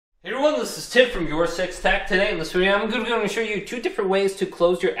Hey everyone, this is Tim from Your 6 Tech. Today in this video, I'm going to show you 2 different ways to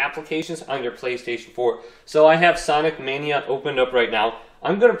close your applications on your PlayStation 4. So I have Sonic Mania opened up right now.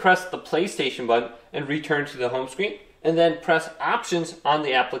 I'm going to press the PlayStation button and return to the home screen, and then press Options on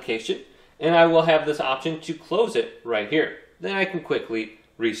the application, and I will have this option to close it right here. Then I can quickly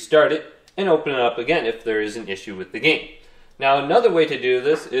restart it and open it up again if there is an issue with the game. Now another way to do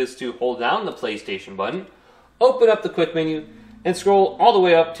this is to hold down the PlayStation button, open up the quick menu, and scroll all the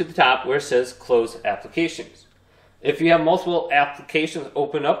way up to the top where it says Close Applications. If you have multiple applications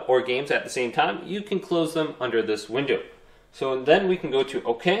open up or games at the same time, you can close them under this window. So then we can go to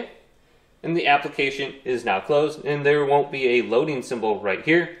OK, and the application is now closed, and there won't be a loading symbol right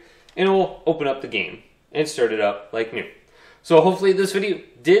here, and it will open up the game and start it up like new. So hopefully this video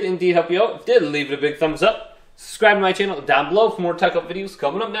did indeed help you out. If it did, leave it a big thumbs up. Subscribe to my channel down below for more tech up videos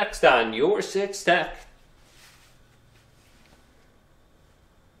coming up next on Your 6 Tech.